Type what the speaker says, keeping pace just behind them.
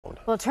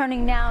Well,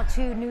 turning now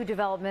to new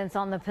developments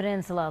on the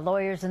peninsula.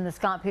 Lawyers in the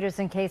Scott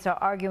Peterson case are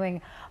arguing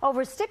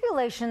over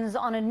stipulations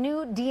on a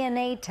new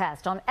DNA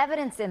test on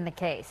evidence in the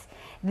case.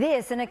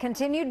 This in a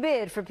continued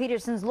bid for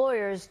Peterson's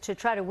lawyers to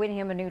try to win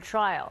him a new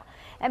trial.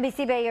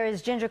 NBC Bay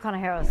Area's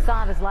Conejero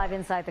Saab is live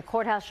inside the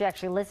courthouse. She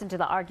actually listened to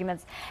the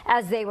arguments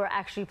as they were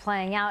actually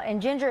playing out.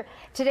 And Ginger,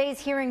 today's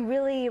hearing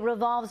really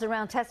revolves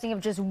around testing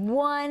of just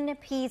one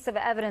piece of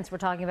evidence we're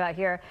talking about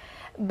here.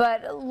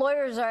 But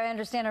lawyers, I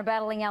understand, are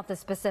battling out the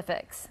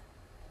specifics.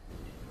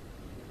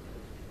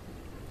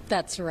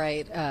 That's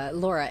right,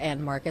 Laura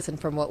and Marcus. And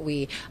from what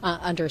we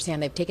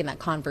understand, they've taken that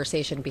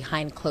conversation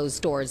behind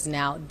closed doors.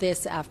 Now,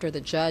 this after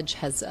the judge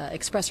has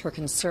expressed her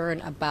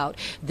concern about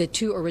the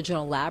two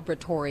original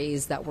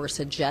laboratories that were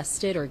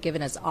suggested or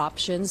given as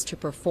options to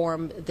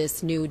perform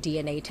this new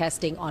DNA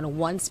testing on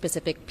one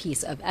specific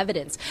piece of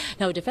evidence.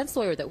 Now, a defense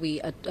lawyer that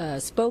we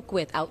spoke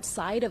with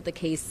outside of the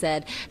case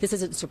said this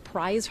doesn't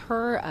surprise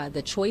her.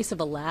 The choice of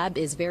a lab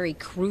is very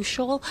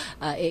crucial.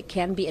 It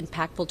can be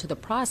impactful to the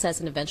process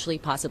and eventually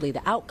possibly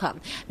the outcome.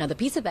 Now, the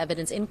piece of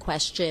evidence in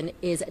question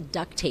is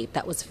duct tape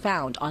that was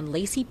found on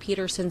Laci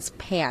Peterson's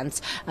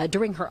pants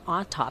during her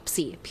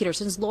autopsy.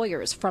 Peterson's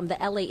lawyers from the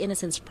LA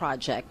Innocence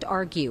Project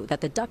argue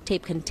that the duct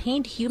tape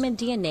contained human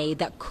DNA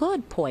that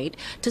could point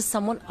to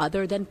someone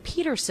other than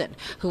Peterson,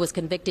 who was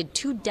convicted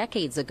 2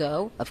 decades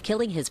ago of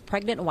killing his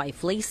pregnant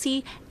wife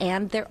Laci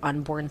and their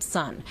unborn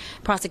son.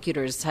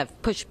 Prosecutors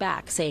have pushed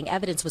back, saying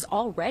evidence was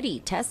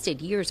already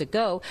tested years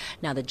ago.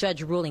 Now, the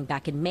judge ruling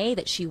back in May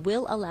that she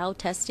will allow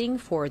testing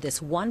for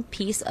this one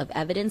piece of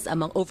evidence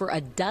among over a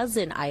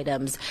dozen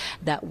items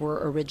that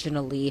were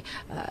originally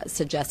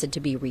suggested to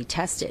be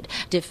retested.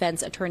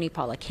 Defense attorney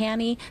Paula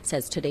Canny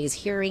says today's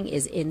hearing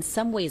is in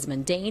some ways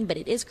mundane, but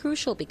it is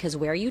crucial because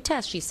where you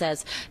test, she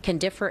says, can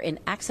differ in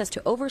access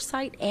to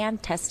oversight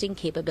and testing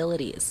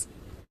capabilities.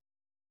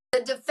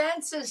 The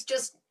defense is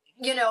just,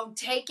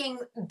 taking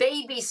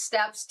baby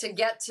steps to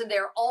get to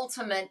their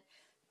ultimate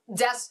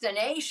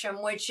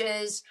destination, which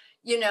is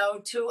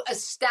to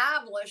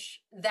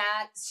establish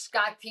that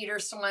Scott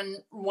Peterson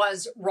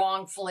was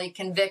wrongfully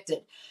convicted.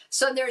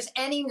 So there's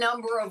any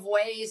number of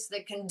ways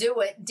that can do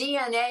it.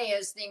 DNA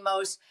is the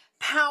most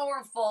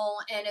powerful,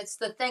 and it's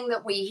the thing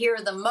that we hear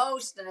the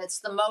most, and it's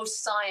the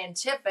most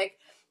scientific.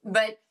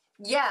 But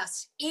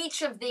yes,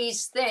 each of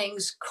these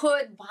things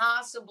could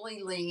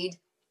possibly lead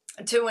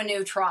to a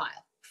new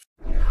trial.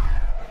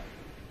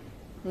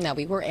 Now,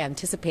 we were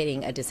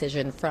anticipating a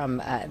decision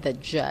from the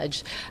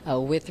judge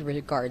with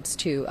regards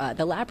to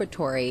the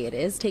laboratory. It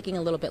is taking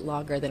a little bit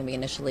longer than we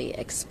initially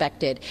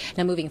expected.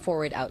 Now, moving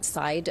forward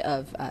outside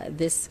of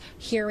this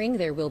hearing,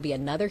 there will be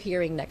another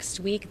hearing next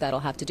week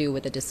that'll have to do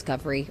with the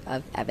discovery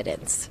of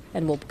evidence.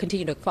 And we'll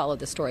continue to follow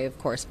the story, of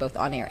course, both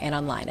on air and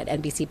online at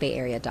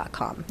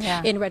NBCBayArea.com.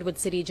 Yeah. In Redwood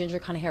City,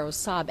 Conejero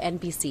Saab,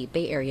 NBC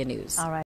Bay Area News. All right.